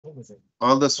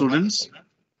all the students.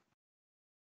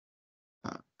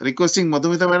 Requesting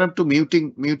Madhumita madam to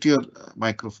mute your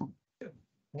microphone.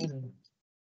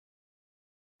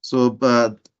 So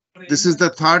this is the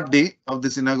third day of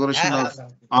this inauguration of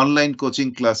online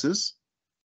coaching classes.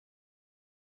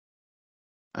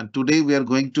 And today we are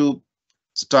going to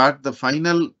start the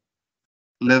final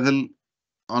level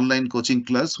online coaching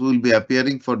class. We will be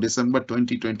appearing for December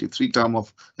 2023 term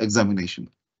of examination.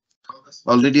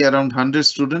 Already around 100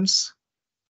 students,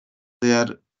 they are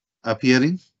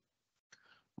appearing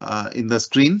in the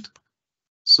screen.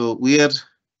 So we are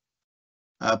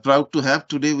proud to have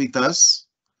today with us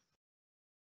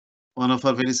one of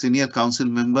our very senior council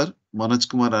member, Manoj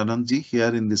Kumar Anandji,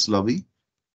 here in this lobby.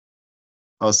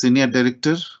 Our senior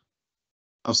director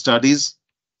of studies,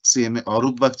 CMA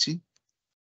Arup Bakchi.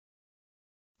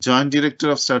 Joint Director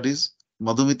of Studies,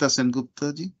 Madhumita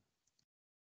Sengupta ji.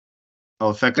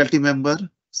 Our faculty member,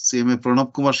 CMA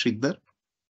Pranab Kumar Shikdar.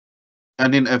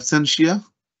 And in absentia,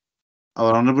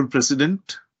 our Honorable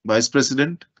President, Vice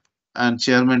President, and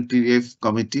Chairman TF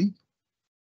Committee,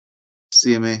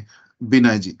 CMA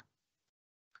Binay ji.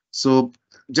 So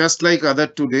just like other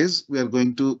 2 days, we are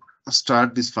going to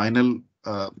start this final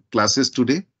classes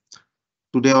today.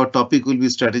 Today our topic will be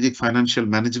strategic financial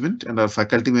management, and our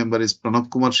faculty member is Pranab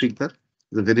Kumar Shikdar,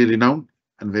 the very renowned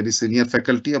and very senior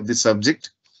faculty of this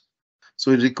subject.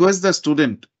 So we request the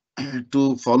student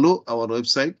to follow our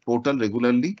website portal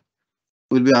regularly.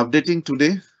 We'll be updating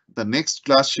today the next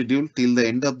class schedule till the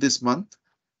end of this month,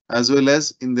 as well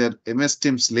as in their MS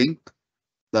Teams link,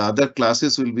 the other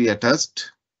classes will be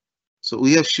attached. So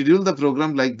we have scheduled the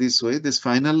program like this way. This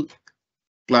final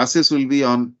classes will be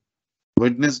on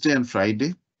Wednesday and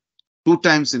Friday, 2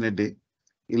 times in a day.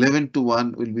 11 to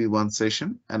 1 will be one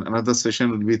session and another session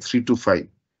will be 3 to 5.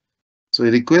 So I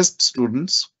request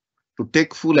students to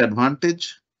take full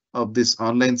advantage of this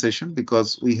online session,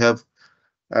 because we are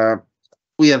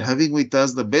having with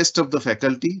us the best of the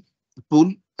faculty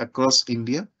pool across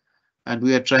India, and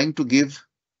we are trying to give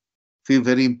few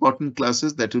very important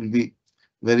classes that will be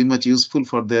very much useful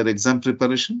for their exam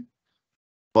preparation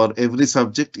for every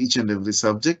subject, each and every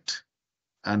subject,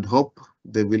 and hope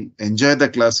they will enjoy the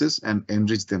classes and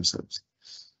enrich themselves.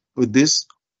 With this,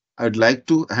 I'd like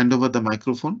to hand over the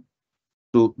microphone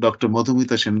to Dr.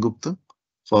 Madhumita Sengupta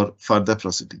for further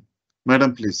proceeding.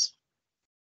 Madam, please.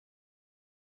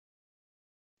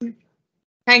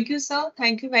 Thank you, sir.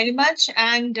 Thank you very much.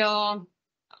 And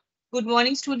good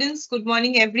morning, students. Good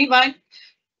morning, everyone.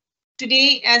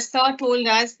 Today, as sir told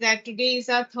us that today is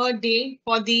our third day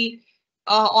for the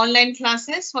online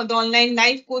classes, for the online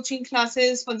live coaching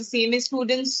classes for the CMA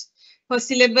students for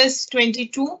syllabus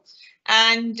 22.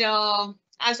 And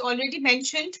as already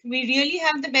mentioned, we really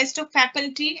have the best of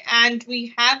faculty, and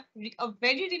we have a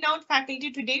very renowned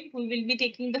faculty today who will be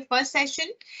taking the first session.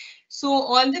 So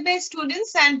all the best,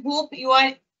 students, and hope you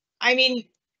are,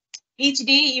 each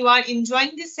day you are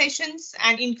enjoying these sessions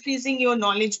and increasing your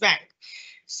knowledge bank.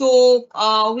 So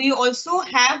we also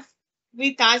have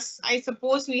with us, I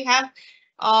suppose we have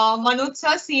Manoj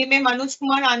sir, CMA Manoj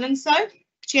Kumar Anand sir,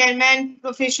 Chairman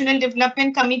Professional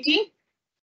Development Committee.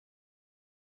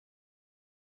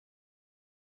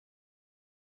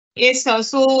 Yes, sir.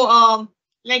 So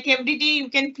like every day, you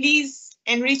can please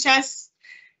enrich us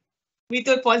with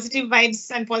your positive vibes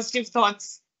and positive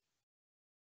thoughts.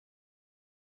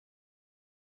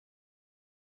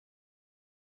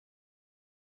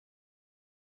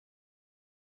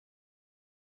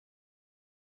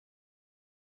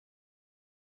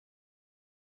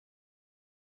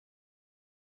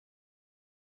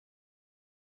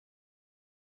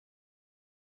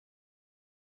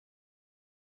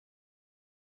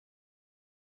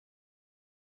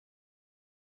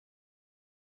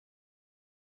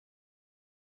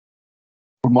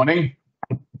 Good morning.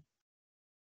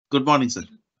 Good morning, sir.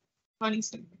 Morning,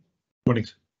 sir. Morning,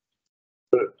 sir.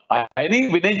 I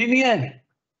think Vinay ji nahi hai.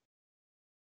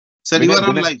 Sir, you are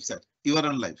on live, sir. You are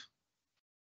on live.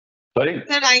 Sorry?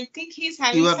 Sir, I think he's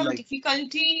having some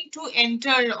difficulty to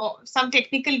enter, or some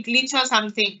technical glitch or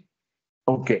something.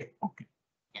 Okay. Okay.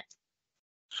 Yes.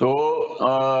 So,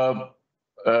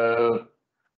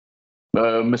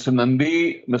 Mr.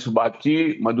 Nandi, Mr.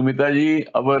 Bakchi, Madhumita ji,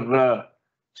 our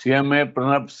CMA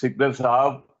Pranab Shikdar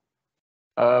Sahab.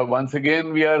 Once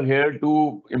again, we are here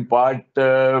to impart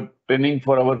training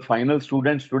for our final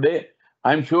students today.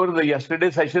 I'm sure the yesterday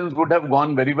sessions would have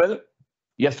gone very well.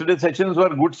 Yesterday sessions were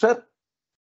good, sir?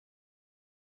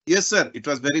 Yes, sir. It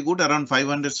was very good. Around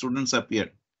 500 students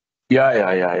appeared. Yeah.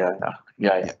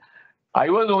 I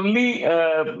was only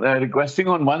requesting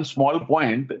on one small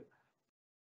point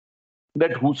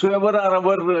that whosoever are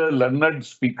our learned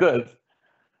speakers,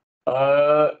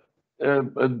 at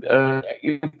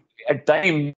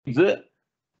times,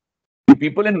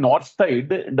 people in north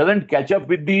side doesn't catch up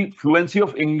with the fluency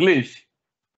of English,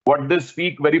 what they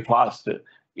speak very fast.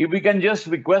 If we can just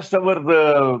request our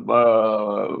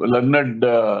learned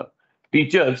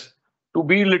teachers to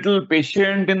be little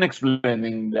patient in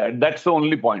explaining that. That's the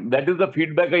only point. That is the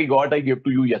feedback I got. I gave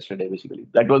to you yesterday, basically.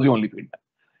 That was the only feedback.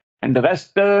 And the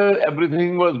rest,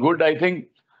 everything was good. I think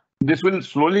this will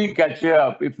slowly catch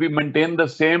up if we maintain the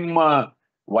same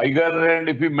vigor and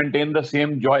if we maintain the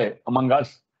same joy among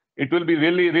us. It will be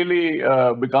really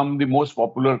become the most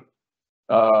popular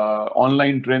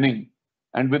online training.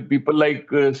 And with people like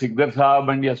Sikdar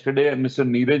Saab and yesterday Mr.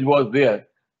 Neeraj was there,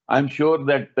 I'm sure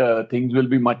that things will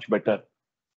be much better.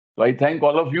 So I thank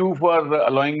all of you for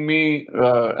allowing me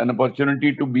an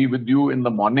opportunity to be with you in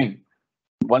the morning.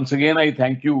 Once again, I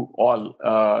thank you all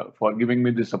for giving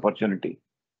me this opportunity.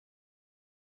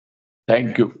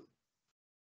 Thank you.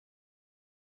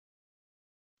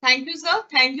 Thank you, sir.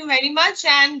 Thank you very much.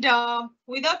 And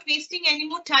without wasting any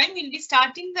more time, we'll be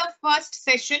starting the first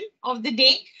session of the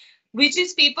day, which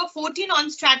is paper 14 on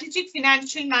strategic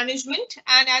financial management.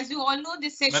 And as you all know,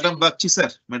 this session. Madam Bakshi, sir.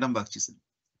 Madam Bakshi, sir.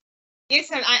 Yes,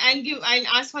 sir. I'll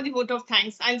ask for the vote of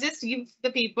thanks. I'll just give the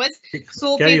papers.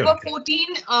 So paper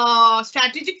 14,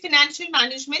 strategic financial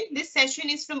management. This session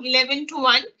is from 11 to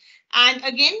 1. And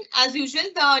again, as usual,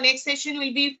 the next session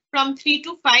will be from 3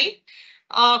 to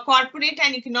 5, corporate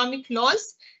and economic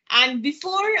laws. And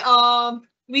before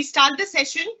we start the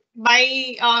session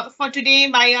for today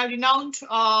by our renowned sir,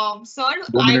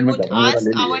 I would ask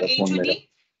our HOD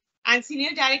and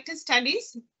Senior Director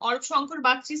Studies, Arup Shankar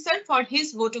Bakshi sir, for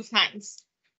his vote of thanks.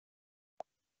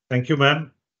 Thank you,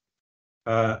 ma'am.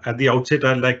 At the outset,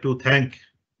 I'd like to thank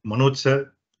Manoj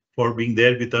sir for being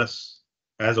there with us.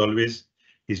 As always,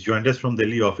 he's joined us from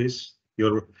Delhi office.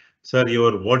 Your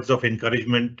words of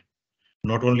encouragement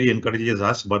not only encourages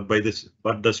us, but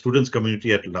the students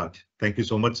community at large. Thank you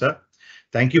so much, sir.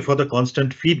 Thank you for the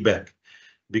constant feedback,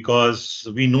 because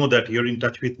we know that you're in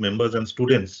touch with members and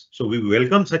students. So we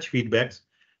welcome such feedbacks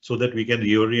so that we can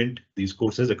reorient these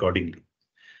courses accordingly.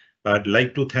 I'd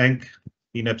like to thank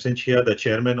in absentia the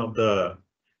chairman of the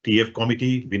TF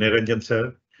committee, Vinay Ranjan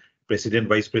sir, President,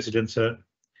 Vice President sir,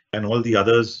 and all the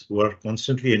others who are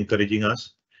constantly encouraging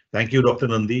us. Thank you, Dr.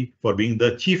 Nandi, for being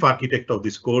the chief architect of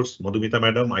this course, Madhumita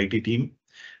madam, IT team.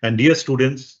 And dear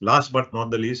students, last but not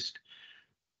the least,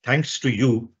 thanks to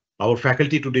you, our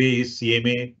faculty today is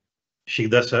CMA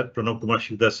Sikdar sir, Pranab Kumar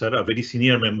Sikdar sir, a very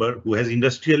senior member who has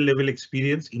industry level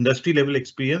experience,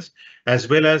 as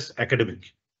well as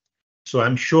academic. So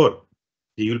I'm sure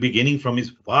he will be gaining from his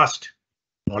vast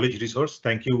knowledge resource.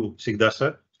 Thank you, Sikdar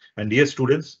sir. And dear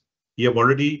students, you have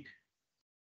already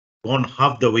gone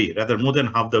half the way, rather more than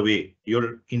half the way.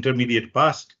 Your intermediate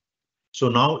passed. So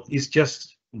now is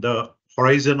just the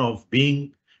horizon of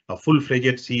being a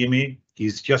full-fledged CMA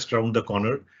is just around the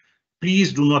corner.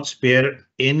 Please do not spare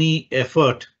any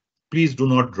effort. Please do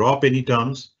not drop any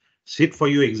terms. Sit for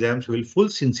your exams with full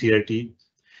sincerity.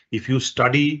 If you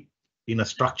study in a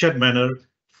structured manner,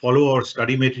 follow our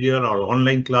study material, our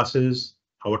online classes,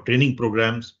 our training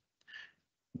programs,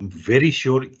 I'm very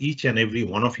sure each and every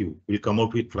one of you will come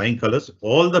out with flying colors.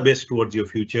 All the best towards your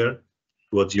future,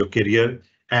 towards your career,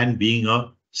 and being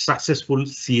a successful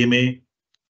CMA,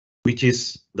 which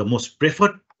is the most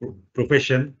preferred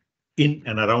profession in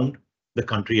and around the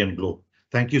country and globe.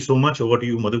 Thank you so much. Over to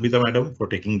you, Madhumita madam, for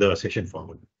taking the session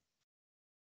forward.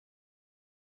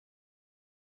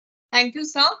 Thank you,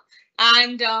 sir.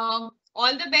 And all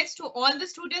the best to all the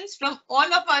students from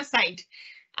all of our side.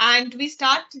 And we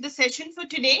start the session for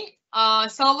today.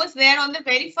 Sir was there on the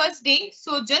very first day.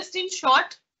 So just in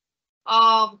short,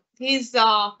 his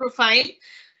profile.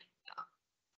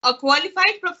 A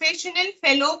qualified professional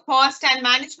fellow cost and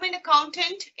management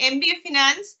accountant, MBA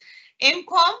finance,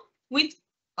 MCOM with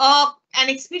an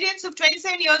experience of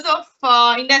 27 years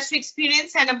of industry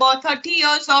experience and about 30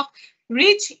 years of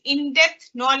rich in-depth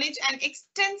knowledge and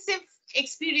extensive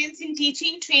experience in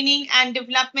teaching, training and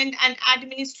development and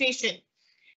administration.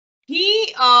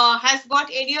 He has got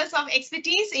areas of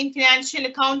expertise in financial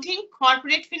accounting,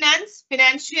 corporate finance,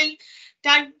 financial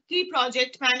turnkey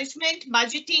project management,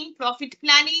 budgeting, profit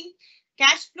planning,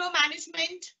 cash flow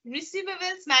management,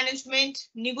 receivables management,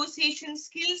 negotiation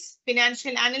skills,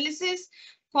 financial analysis,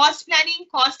 cost planning,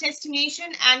 cost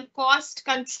estimation, and cost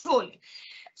control.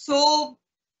 So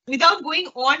without going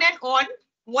on and on,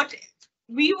 what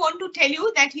we want to tell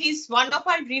you that he is one of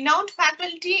our renowned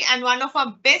faculty and one of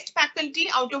our best faculty,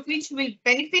 out of which will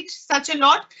benefit such a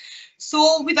lot.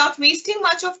 So without wasting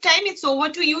much of time, it's over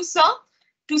to you, sir,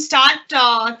 to start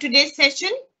today's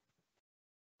session.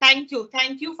 Thank Thank you.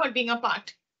 Thank you for being a part.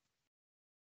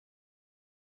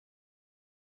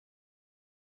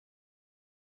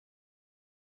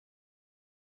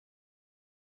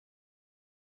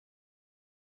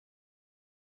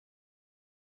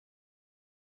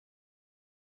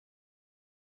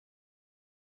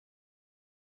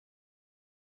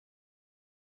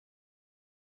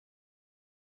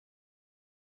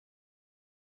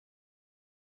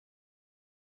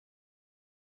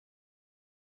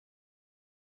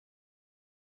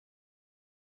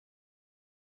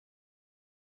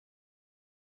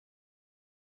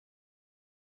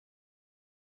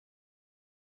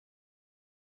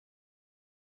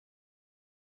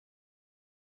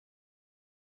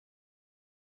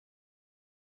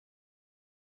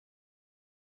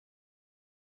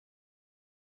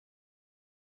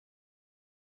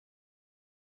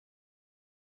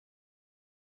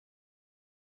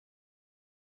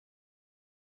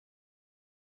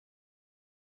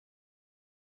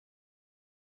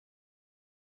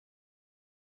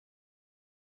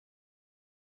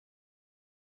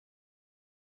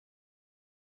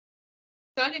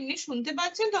 Sir এমনি শুনতে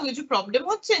পাচ্ছেন তো? কিছু problem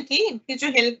হচ্ছে কি? কিছু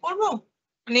help করবো?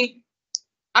 মানে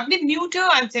আপনি মিউটেও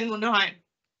আছেন মনে হয়।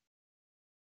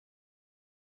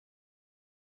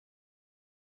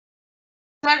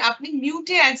 স্যার আপনি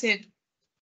মিউটে আছেন।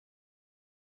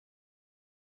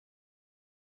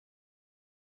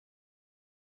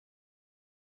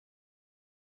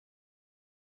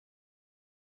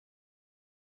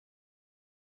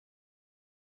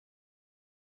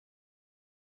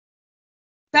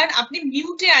 স্যার আপনি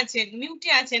মিউটে আছেন, মিউটে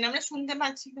আছেন, আমরা শুনতে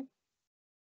পাচ্ছি না।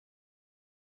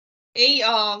 এই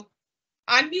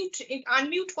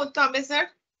আনমিউট করতে হবে sir.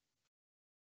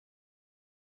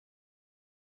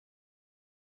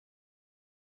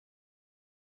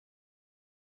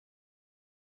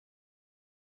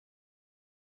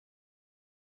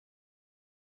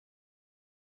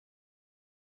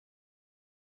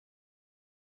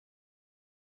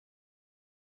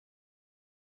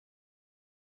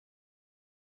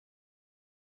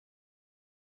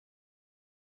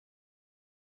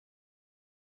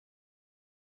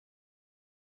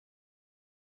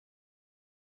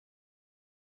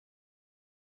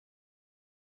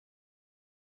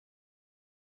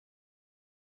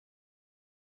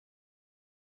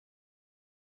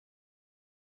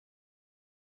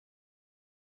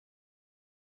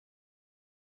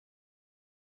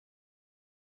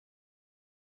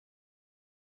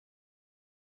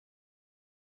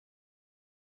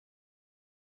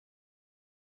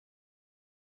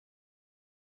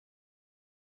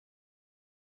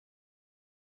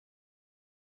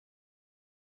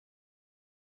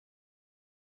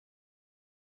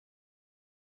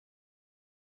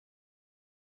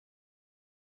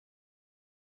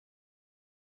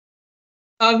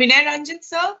 Vinay Ranjan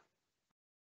sir.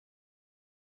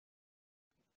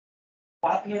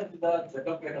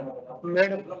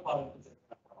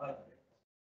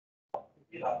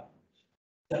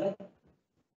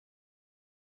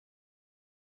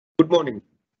 Good morning.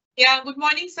 Yeah, good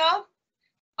morning, sir.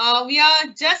 We are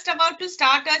just about to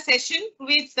start our session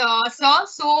with sir.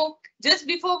 So just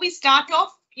before we start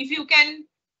off, if you can,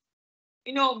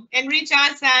 enrich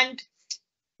us and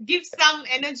give some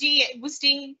energy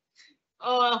boosting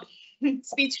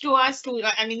speech to us,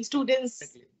 students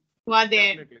who are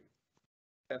there.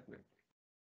 Definitely.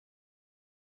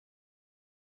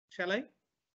 Shall I?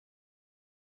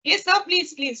 Yes, sir,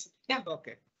 please. Yeah.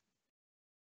 Okay.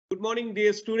 Good morning,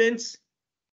 dear students.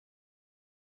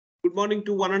 Good morning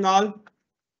to one and all.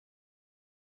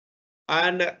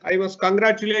 And I must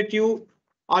congratulate you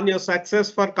on your success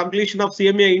for completion of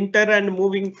CMA Inter and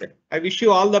moving. I wish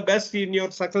you all the best in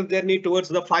your success journey towards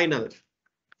the final,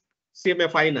 CMA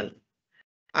final.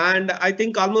 And I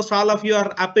think almost all of you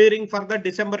are appearing for the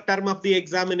December term of the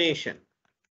examination.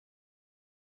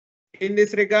 In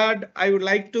this regard, I would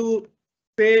like to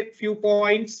say a few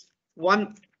points. One,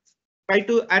 try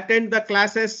to attend the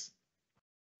classes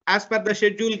as per the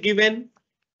schedule given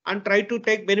and try to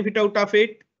take benefit out of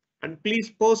it. And please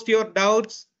post your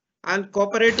doubts and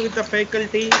cooperate with the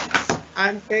faculty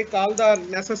and take all the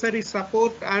necessary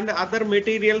support and other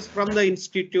materials from the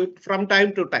institute from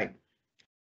time to time.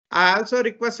 I also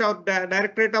request our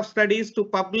Directorate of Studies to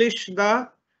publish the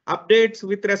updates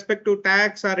with respect to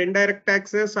tax or indirect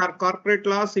taxes or corporate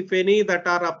laws, if any, that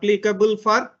are applicable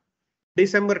for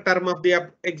December term of the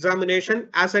examination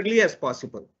as early as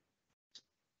possible.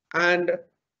 And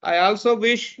I also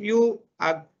wish you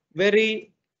a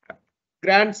very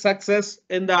grand success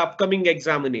in the upcoming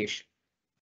examination.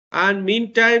 And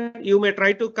meantime, you may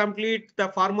try to complete the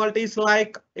formalities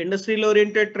like industrial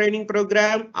oriented training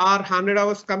program or 100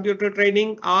 hours computer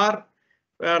training or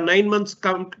 9 months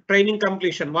training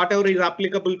completion, whatever is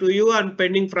applicable to you and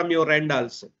pending from your end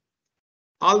also.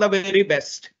 All the very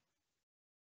best.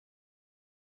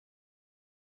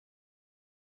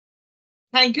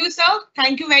 Thank you, sir.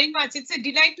 Thank you very much. It's a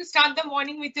delight to start the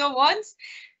morning with your words.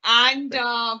 And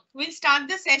we'll start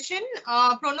the session.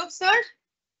 Pranav, sir,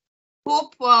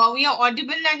 hope we are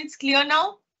audible and it's clear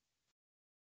now.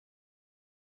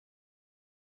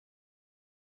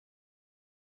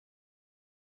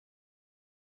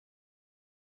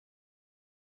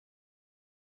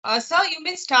 Sir, you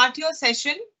may start your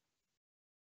session.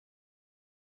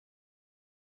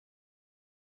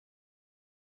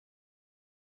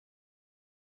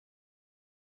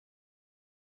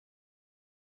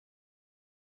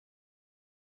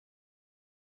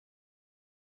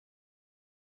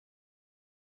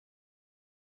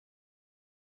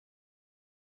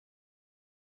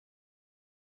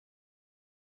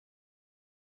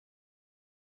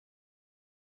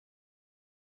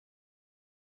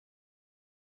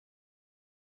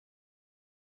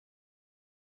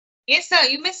 Yes, sir,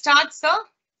 you may start, sir.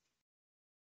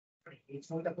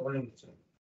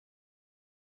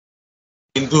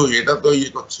 কিন্তু এটা তো ইয়ে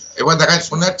করছে, এবার দেখায়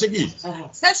শোনা যাচ্ছে কি?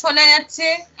 স্যার শোনা যাচ্ছে,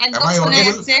 একদম শোনা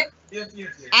যাচ্ছে।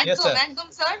 একদম একদম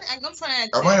স্যার, একদম শোনা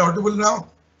যাচ্ছে। Am I audible now?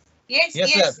 Yes,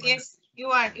 yes, you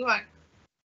are.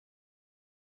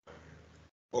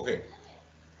 Okay.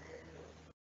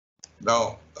 Now,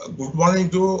 good morning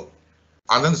to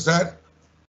Anand sir.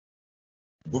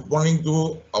 Good morning to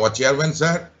our chairman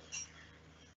sir.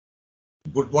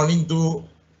 Good morning to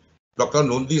Dr.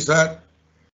 Nondi sir.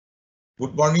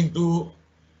 Good morning to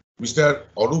Mr.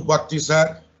 Arup Bakchi sir.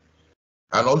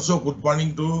 And also good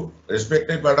morning to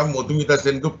respected Madam Madhumita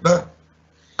Sengupta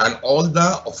and all the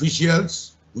officials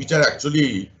which are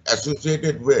actually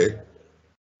associated with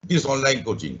this online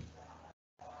coaching.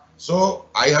 So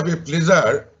I have a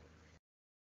pleasure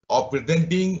of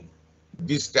presenting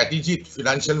this strategic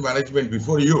financial management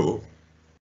before you,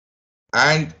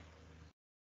 and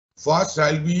first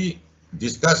I'll be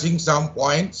discussing some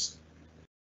points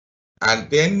and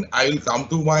then I will come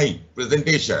to my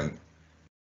presentation.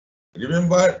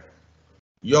 Remember,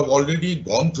 you have already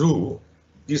gone through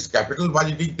this capital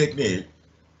budgeting technique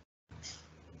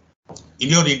in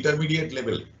your intermediate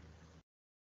level.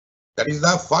 That is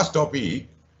the first topic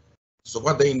so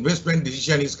far the investment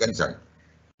decision is concerned.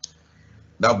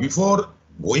 Now, before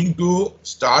going to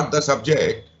start the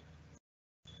subject,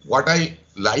 what I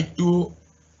like to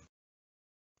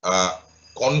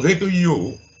convey to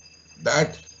you that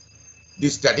the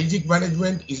strategic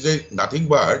management is nothing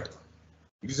but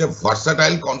it is a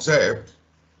versatile concept,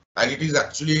 and it is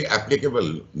actually applicable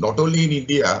not only in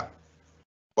India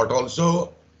but also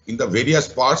in the various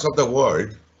parts of the world.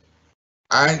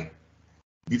 And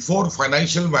before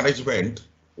financial management,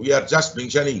 we are just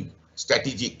mentioning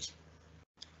strategic.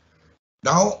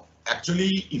 Now,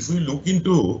 actually, if we look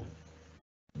into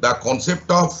the concept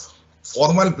of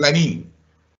formal planning,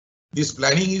 this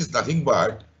planning is nothing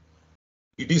but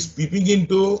it is peeping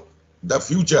into the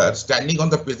future, standing on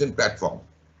the present platform.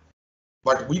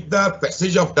 But with the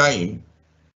passage of time,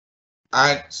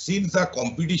 and since the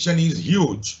competition is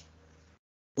huge,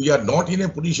 we are not in a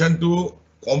position to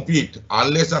compete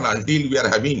unless and until we are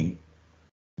having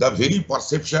the very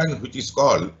perception which is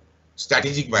called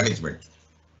strategic management.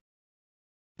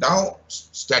 Now,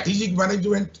 strategic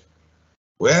management,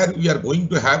 where we are going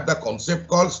to have the concept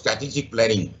called strategic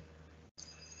planning.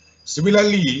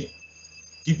 Similarly,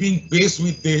 keeping pace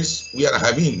with this, we are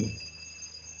having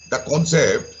the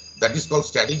concept that is called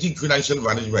strategic financial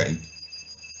management,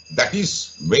 that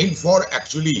is meant for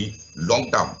actually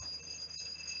long term.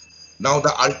 Now,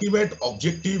 the ultimate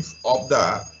objective of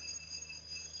the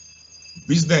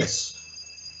business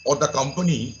or the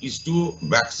company is to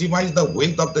maximize the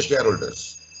wealth of the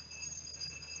shareholders.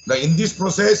 Now, in this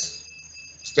process,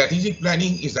 strategic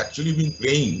planning is actually been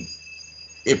playing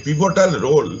a pivotal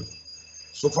role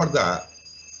so far the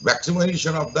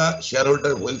maximization of the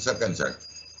shareholder wealth are concerned.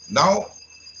 Now,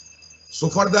 so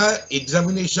far the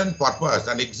examination purpose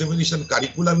and examination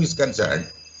curriculum is concerned,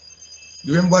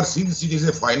 remember, since it is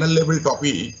a final level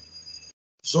topic,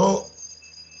 so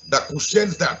the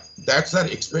questions that are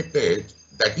expected,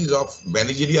 that is of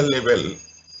managerial level,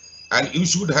 and you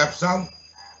should have some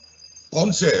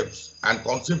concepts and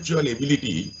conceptual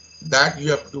ability that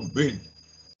you have to build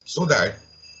so that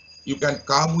you can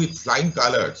come with flying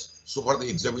colors so far the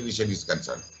examination is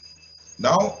concerned.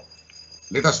 Now,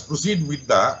 let us proceed with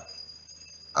the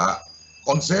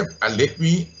concept, and let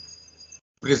me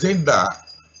present the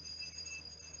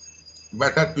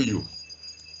matter to you.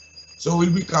 So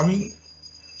we'll be coming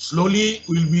slowly,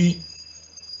 we'll be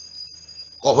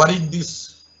covering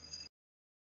this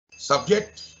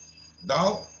subject.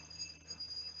 Now,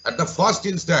 at the first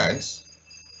instance,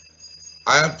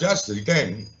 I have just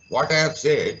written what I have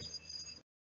said.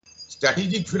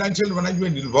 Strategic financial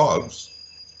management involves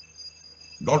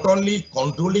not only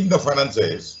controlling the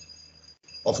finances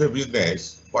of a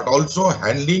business, but also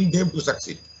handling them to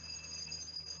succeed.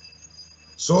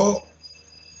 So,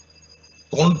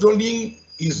 controlling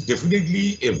is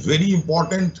definitely a very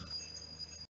important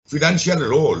financial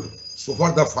role. So,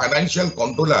 for the financial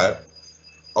controller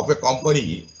of a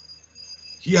company,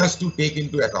 he has to take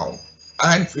into account,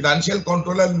 and financial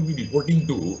controller will be reporting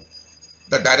to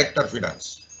the director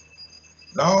finance.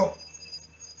 Now,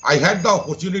 I had the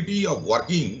opportunity of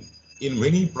working in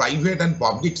many private and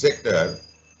public sector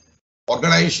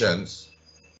organizations,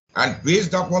 and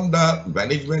based upon the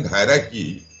management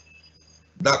hierarchy,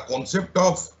 the concept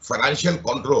of financial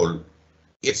control,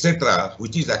 etc.,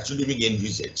 which is actually being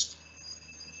envisaged.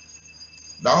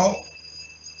 Now,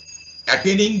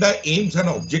 attaining the aims and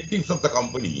objectives of the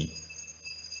company,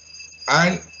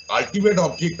 and ultimate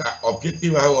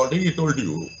objective I have already told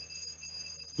you,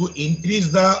 to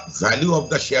increase the value of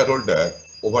the shareholder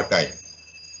over time.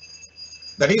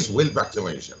 That is wealth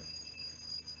maximization.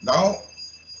 Now,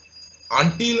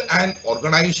 until an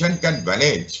organization can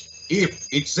manage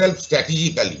itself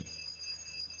strategically,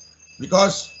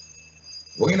 because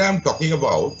when I am talking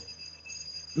about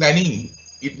planning,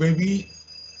 it may be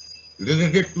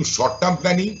related to short-term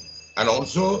planning and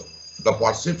also the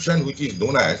perception which is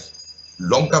known as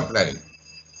long-term planning.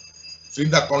 So in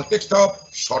the context of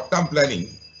short-term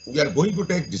planning, we are going to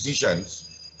take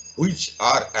decisions which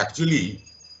are actually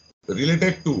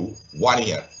related to 1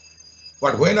 year.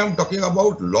 But when I'm talking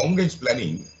about long-range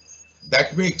planning,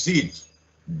 that may exceed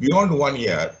beyond 1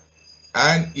 year,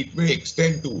 and it may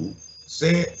extend to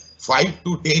say 5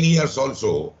 to 10 years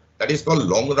also. That is called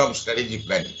long-term strategic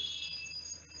planning.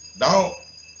 Now,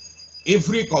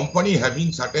 every company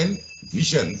having certain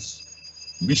visions,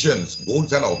 missions,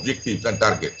 goals and objectives and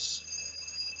targets.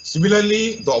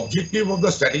 Similarly, the objective of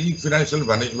the strategic financial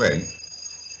management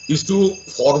is to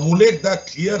formulate the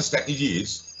clear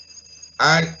strategies,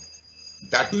 and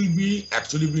that will be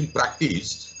actually being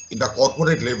practiced in the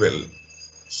corporate level,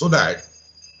 so that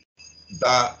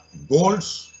the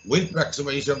goals, wealth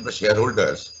maximization of the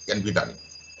shareholders can be done.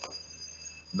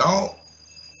 Now,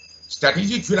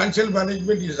 strategic financial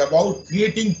management is about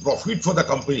creating profit for the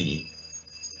company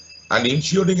and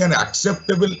ensuring an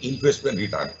acceptable investment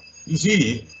return. You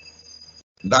see,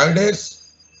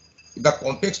 nowadays, in the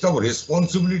context of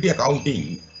responsibility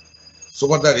accounting, so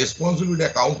what the responsibility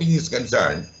accounting is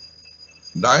concerned,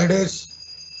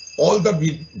 nowadays, all the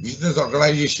business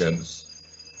organizations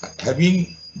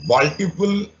having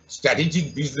multiple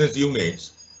strategic business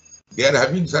units, they are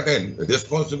having certain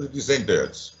responsibility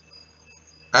centers.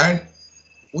 And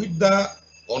with the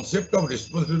concept of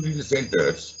responsibility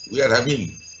centers, we are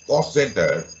having cost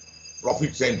center,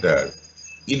 profit center,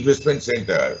 investment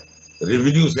center,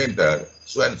 revenue center,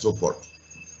 so on and so forth.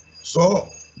 So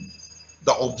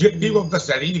the objective of the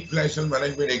strategic financial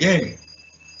management, again,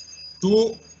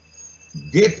 to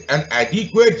get an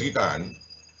adequate return,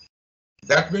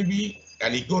 that may be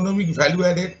an economic value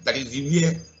added, that is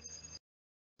EVA,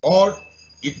 or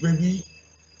it may be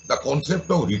the concept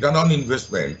of return on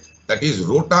investment, that is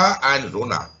ROTA and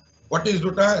RONA. What is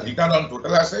ROTA? Return on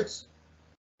total assets,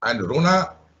 and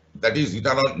RONA, that is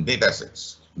return on net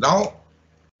assets. Now,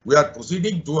 we are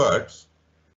proceeding towards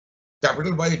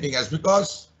capital budgeting, as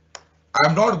because I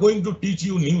am not going to teach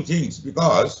you new things,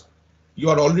 because you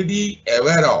are already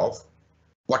aware of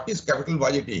what is capital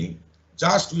budgeting.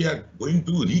 Just we are going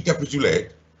to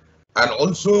recapitulate, and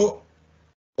also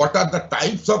what are the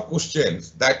types of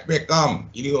questions that may come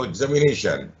in your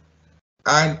examination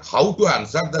and how to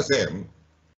answer the same,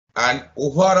 and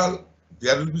overall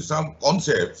there will be some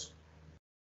concepts,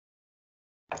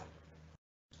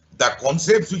 the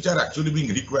concepts which are actually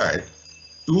being required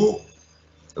to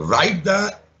write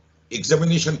the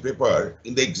examination paper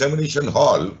in the examination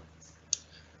hall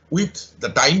with the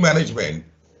time management.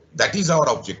 That is our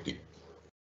objective.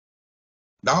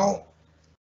 Now,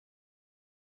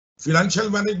 financial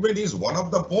management is one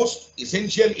of the most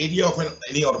essential area of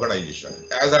any organization,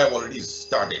 as I have already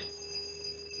started.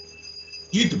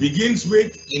 It begins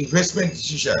with investment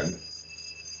decision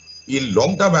in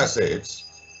long-term assets,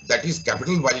 that is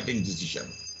capital budgeting decision.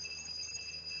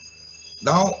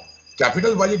 Now,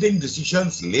 capital budgeting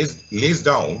decisions lays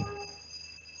down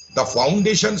the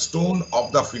foundation stone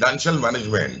of the financial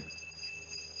management.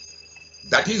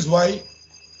 That is why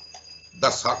the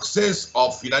success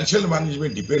of financial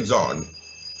management depends on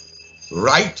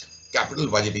right capital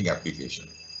budgeting application.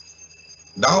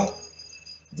 Now,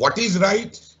 what is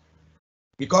right?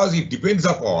 because it depends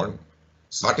upon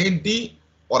certainty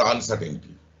or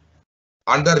uncertainty.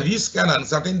 Under risk and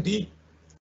uncertainty,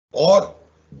 or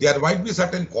there might be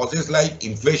certain causes like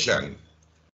inflation,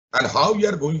 and how we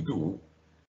are going to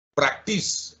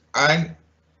practice and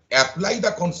apply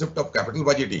the concept of capital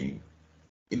budgeting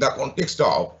in the context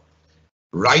of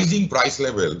rising price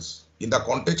levels, in the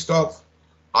context of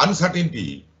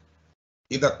uncertainty,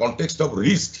 in the context of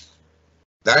risk,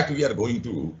 that we are going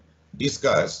to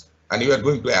discuss, and we are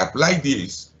going to apply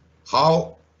this,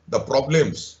 how the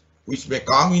problems which may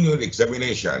come in your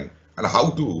examination and how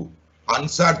to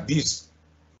answer this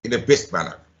in a best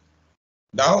manner.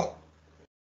 Now,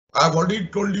 I have already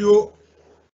told you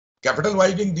capital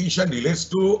budgeting decision relates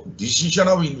to decision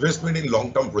of investment in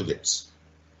long-term projects.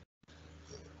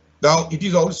 Now, it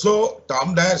is also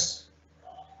termed as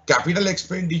capital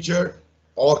expenditure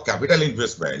or capital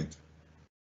investment,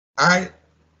 and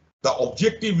the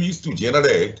objective is to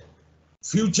generate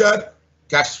future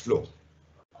cash flow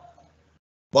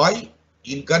by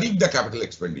incurring the capital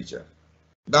expenditure.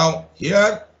 Now,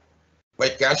 here by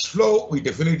cash flow, we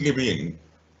definitely mean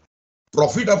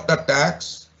profit after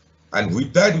tax, and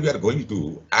with that we are going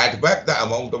to add back the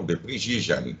amount of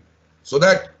depreciation so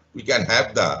that we can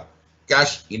have the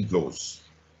cash inflows.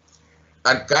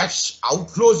 And cash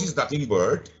outflows is nothing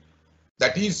but,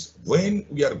 that is when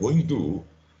we are going to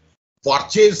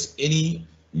purchase any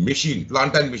machine,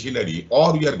 plant and machinery,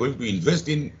 or we are going to invest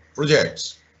in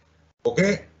projects,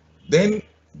 okay, then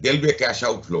there will be a cash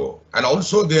outflow, and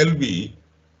also there will be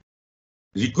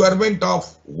requirement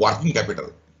of working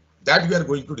capital that we are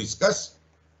going to discuss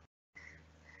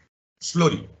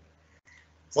slowly.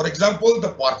 For example, the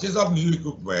purchase of new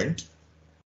equipment,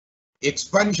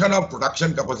 expansion of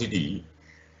production capacity,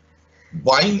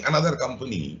 buying another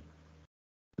company,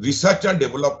 research and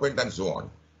development, and so on.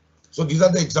 So these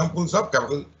are the examples of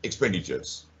capital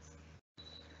expenditures.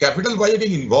 Capital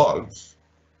budgeting involves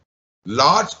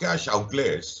large cash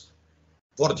outlays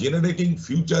for generating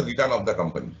future return of the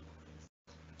company.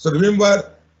 So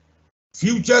remember,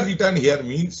 future return here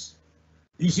means,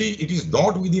 you see, it is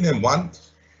not within a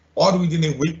month or within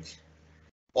a week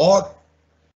or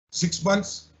 6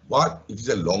 months, but it is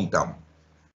a long term.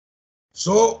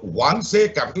 So once a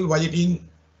capital budgeting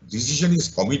decision is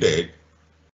committed,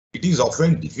 it is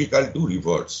often difficult to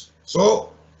reverse.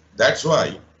 So that's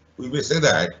why we may say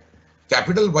that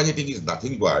capital budgeting is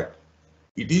nothing but,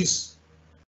 it is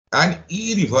an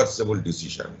irreversible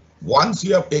decision. Once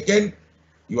you have taken,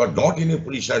 you are not in a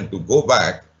position to go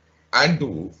back and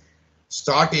to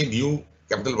start a new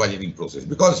capital budgeting process,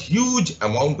 because huge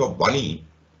amount of money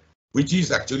which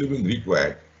is actually being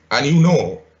required, and you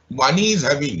know money is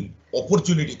having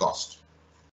opportunity cost.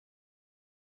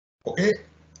 Okay.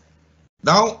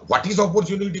 Now, what is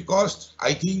opportunity cost?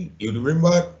 I think you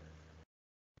remember,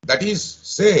 that is,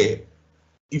 say,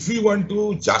 if we want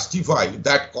to justify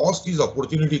that cost is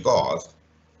opportunity cost,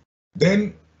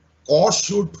 then cost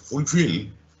should fulfill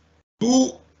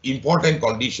two important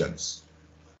conditions.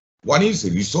 One is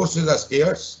resources are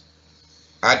scarce,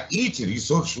 and each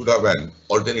resource should have an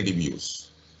alternative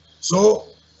use. So,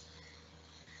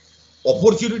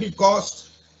 opportunity cost,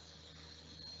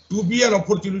 to be an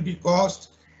opportunity cost,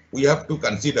 we have to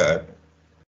consider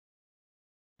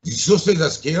resources are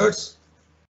scarce,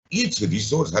 each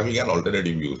resource having an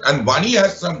alternative use, and money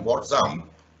has some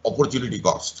opportunity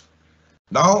cost.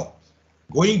 Now,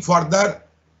 going further,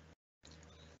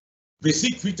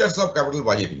 basic features of capital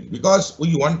budgeting, because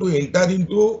we want to enter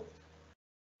into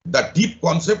the deep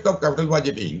concept of capital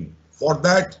budgeting. For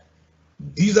that,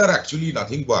 these are actually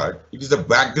nothing but, it is a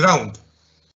background,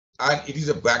 and it is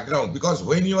a background because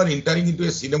when you are entering into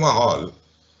a cinema hall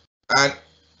and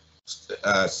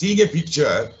seeing a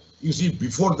picture, you see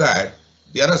before that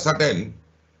there are certain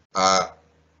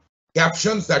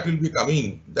captions that will be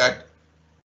coming, that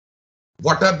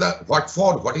what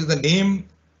is the name,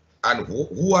 and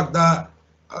who are the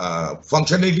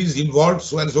functionalities involved,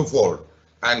 so and so forth.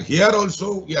 And here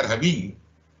also we are having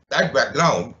that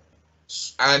background,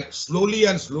 and slowly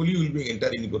we will be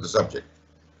entering into the subject.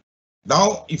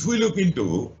 Now, if we look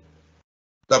into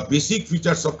the basic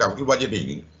features of capital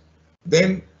budgeting,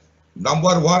 then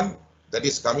number one that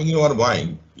is coming in our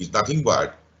mind is nothing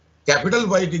but capital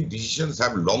budgeting decisions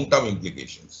have long-term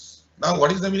implications. Now,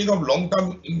 what is the meaning of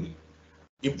long-term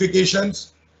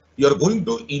implications? You are going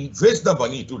to invest the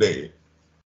money today,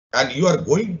 and you are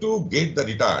going to get the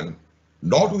return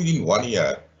not within 1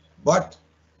 year, but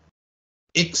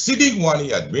exceeding 1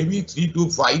 year, maybe 3 to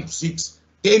 5, 6,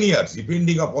 10 years,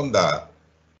 depending upon the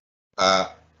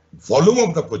volume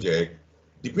of the project,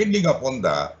 depending upon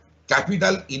the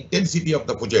capital intensity of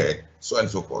the project, so and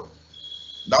so forth.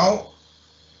 Now,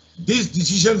 these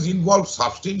decisions involve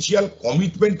substantial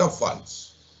commitment of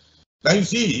funds. Now you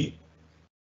see,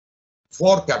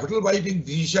 for capital budgeting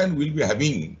decision, we'll be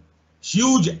having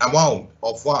huge amount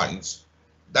of funds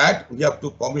that we have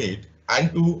to commit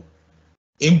and to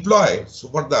employ so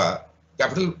far the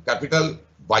capital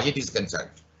budget is concerned.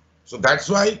 So that's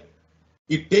why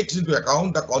it takes into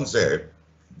account the concept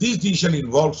this decision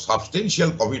involves substantial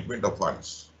commitment of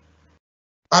funds.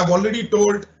 I've already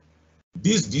told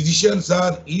these decisions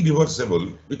are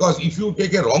irreversible because if you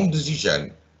take a wrong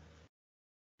decision,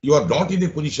 you are not in a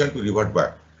position to revert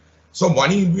back. So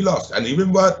money will be lost. And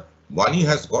remember, money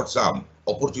has got some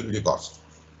opportunity cost.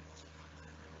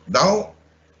 Now,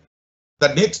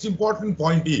 the next important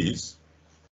point is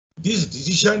this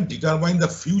decision determines the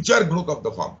future growth of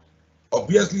the firm.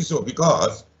 Obviously so,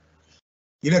 because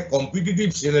in a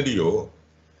competitive scenario,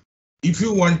 if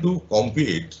you want to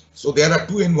compete, so there are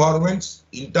two environments,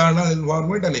 internal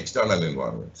environment and external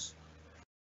environments.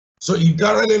 So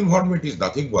internal environment is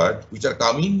nothing but which are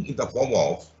coming in the form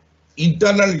of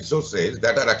internal resources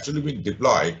that are actually being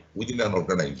deployed within an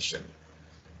organization.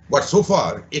 But so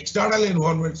far, external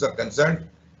environments are concerned,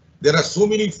 there are so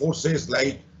many forces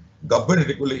like government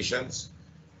regulations,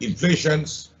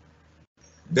 inflations,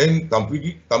 then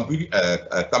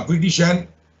competition,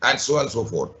 and so on and so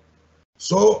forth.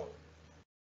 So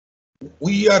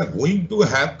we are going to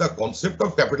have the concept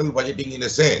of capital budgeting in a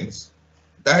sense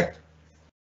that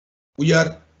we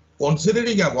are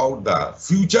considering about the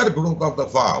future growth of the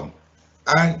firm,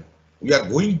 and we are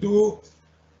going to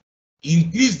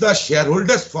increase the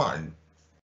shareholders fund,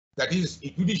 that is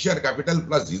equity share capital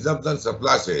plus reserves and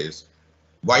surpluses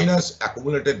minus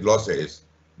accumulated losses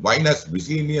minus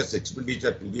miscellaneous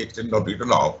expenditure to the extent of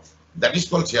written off, that is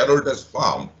called shareholders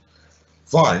fund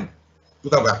to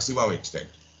the maximum extent.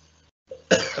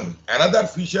 Another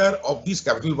feature of this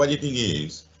capital budgeting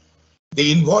is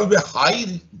they involve a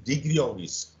high degree of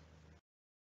risk.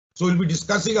 So we'll be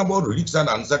discussing about risks and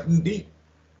uncertainty.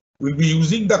 We'll be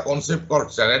using the concept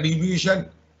called standard deviation.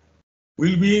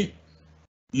 We'll be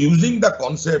using the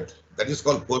concept that is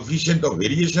called coefficient of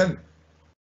variation.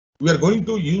 We are going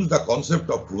to use the concept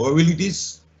of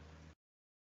probabilities.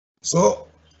 So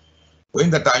when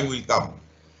the time will come.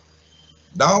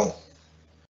 Now,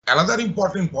 another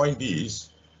important point is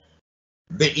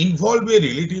they involve a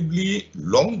relatively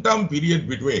long-term period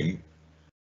between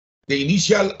the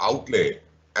initial outlay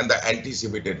and the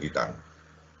anticipated return.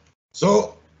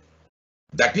 So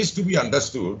that is to be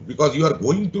understood because you are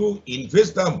going to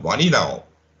invest the money now,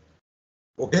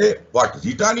 okay, but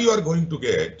return you are going to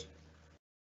get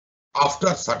after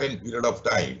a certain period of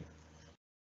time.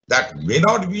 That may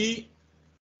not be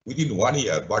within 1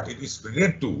 year, but it is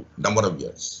spread to number of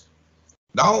years.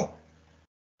 Now,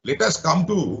 let us come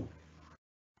to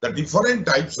the different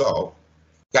types of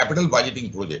capital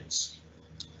budgeting projects.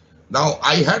 Now,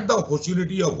 I had the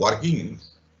opportunity of working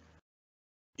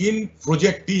in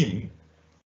project team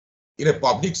in a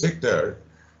public sector,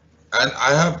 and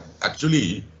I have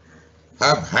actually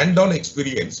have hand-on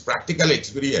experience, practical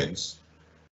experience.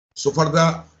 So for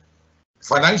the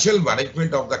financial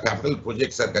management of the capital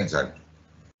projects are concerned.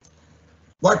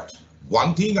 But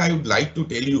one thing I would like to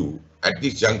tell you at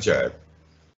this juncture,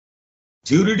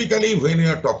 theoretically, when you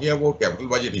are talking about capital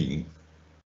budgeting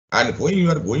and when you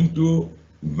are going to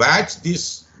match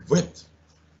this with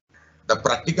the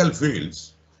practical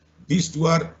fields, these two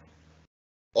are,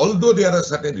 although there are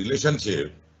certain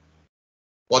relationship,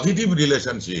 positive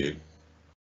relationship,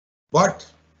 but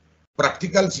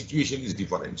practical situation is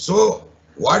different. So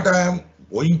what I am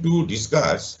going to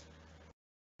discuss,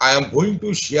 I am going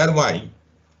to share my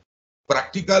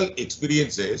practical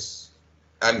experiences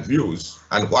and views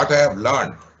and what I have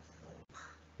learned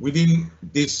within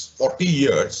these 40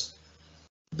 years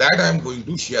that I am going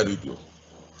to share with you.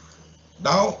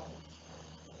 Now,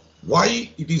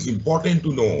 why it is important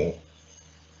to know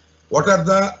what are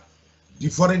the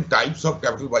different types of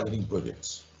capital budgeting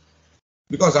projects?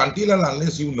 Because until and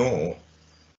unless you know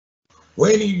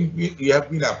when you will be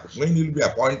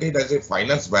appointed as a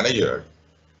finance manager,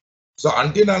 so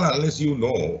until and unless you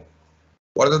know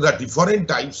what are the different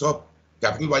types of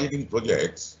capital budgeting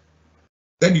projects,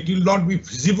 then it will not be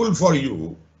feasible for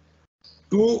you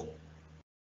to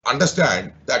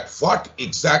understand that what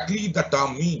exactly the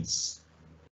term means.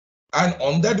 And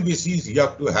on that basis, you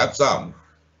have to have some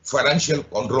financial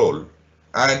control,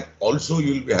 and also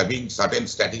you will be having certain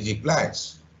strategic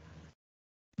plans.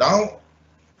 Now,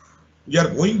 we are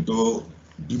going to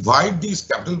divide these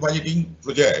capital budgeting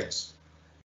projects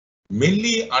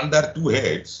mainly under two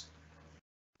heads.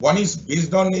 One is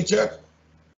based on nature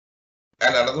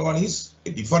and another one is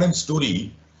a different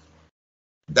story,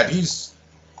 that is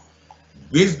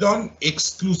based on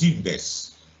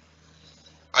exclusiveness.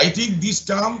 I think this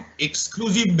term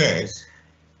exclusiveness,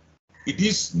 it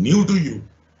is new to you.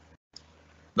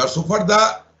 Now, so far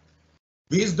the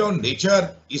based on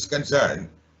nature is concerned,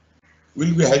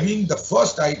 we'll be having the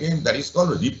first item that is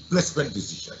called replacement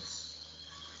decision.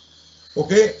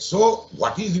 Okay, so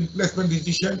what is replacement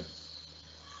decision?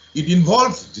 It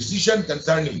involves decision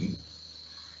concerning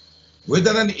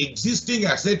whether an existing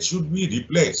asset should be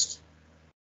replaced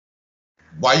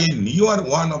by a newer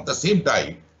one of the same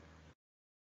type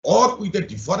or with a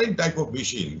different type of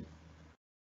machine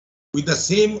with the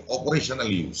same operational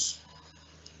use.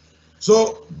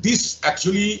 So this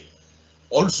actually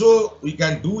also we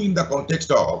can do in the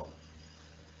context of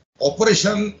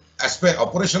operational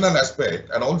aspect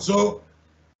and also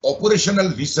operational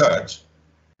research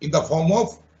in the form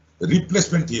of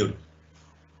replacement theory.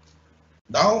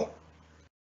 Now,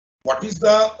 what is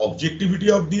the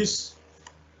objectivity of this?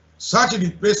 Such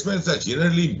replacements are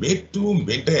generally made to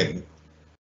maintain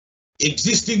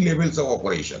existing levels of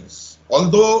operations,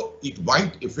 although it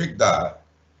might affect the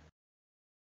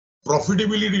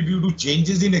profitability due to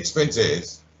changes in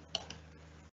expenses.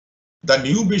 The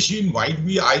new machine might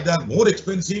be either more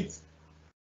expensive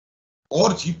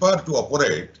or cheaper to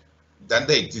operate than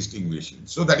the existing machine.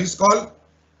 So that is called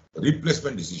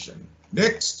replacement decision.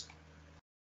 Next,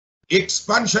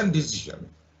 expansion decision.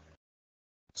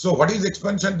 So what is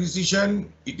expansion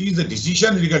decision? It is a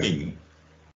decision regarding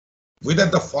whether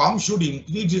the firm should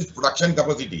increase its production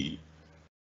capacity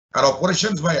and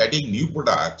operations by adding new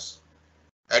products,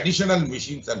 additional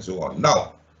machines and so on.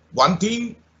 Now, one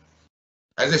thing,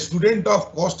 as a student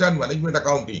of cost and management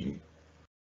accounting,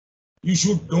 you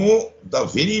should know the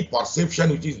very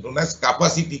perception which is known as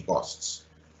capacity costs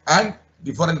and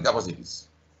different capacities.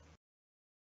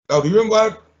 Now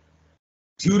remember,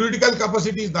 theoretical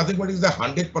capacity is nothing but is the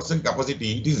 100%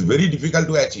 capacity. It is very difficult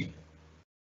to achieve.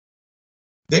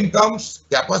 Then comes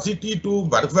capacity to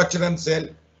manufacture and sell.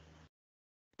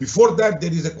 Before that,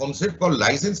 there is a concept called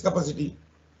license capacity.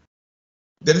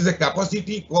 There is a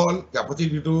capacity called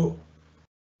capacity to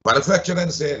manufacture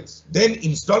and sales. Then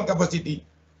install capacity.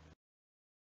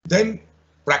 Then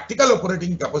practical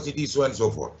operating capacity, so on and so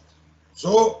forth.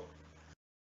 So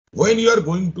when you are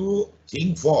going to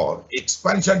think for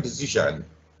expansion decision,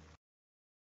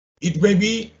 it may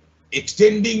be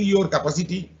extending your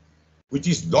capacity, which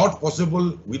is not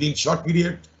possible within short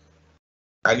period,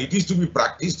 and it is to be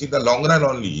practiced in the long run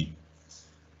only.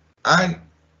 And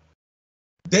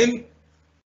then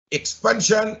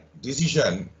expansion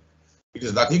decision, it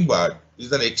is nothing but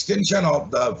is an extension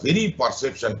of the very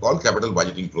perception called capital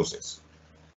budgeting process.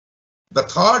 The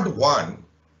third one,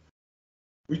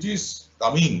 which is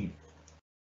coming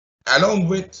along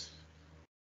with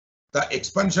the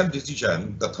expansion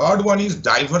decision, the third one is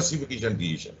diversification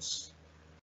decisions.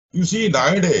 You see,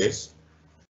 nowadays,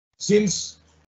 since